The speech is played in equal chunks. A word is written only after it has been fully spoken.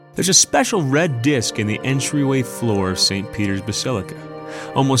There's a special red disc in the entryway floor of St. Peter's Basilica.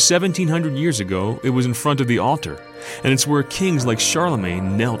 Almost 1,700 years ago, it was in front of the altar, and it's where kings like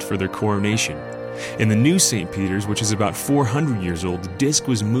Charlemagne knelt for their coronation. In the new St. Peter's, which is about 400 years old, the disc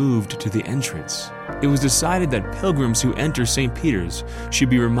was moved to the entrance. It was decided that pilgrims who enter St. Peter's should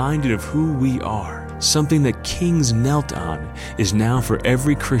be reminded of who we are. Something that kings knelt on is now for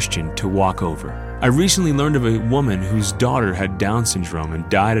every Christian to walk over. I recently learned of a woman whose daughter had Down syndrome and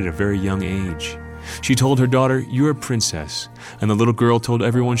died at a very young age. She told her daughter, "You're a princess," and the little girl told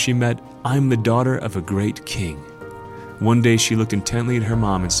everyone she met, "I'm the daughter of a great king." One day she looked intently at her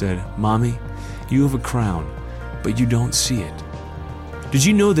mom and said, "Mommy, you have a crown, but you don't see it." Did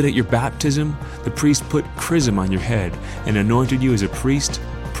you know that at your baptism, the priest put chrism on your head and anointed you as a priest,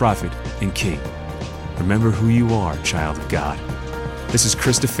 prophet, and king? Remember who you are, child of God. This is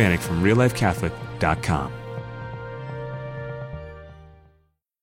Chris Stefanik from RealLifeCatholic.com.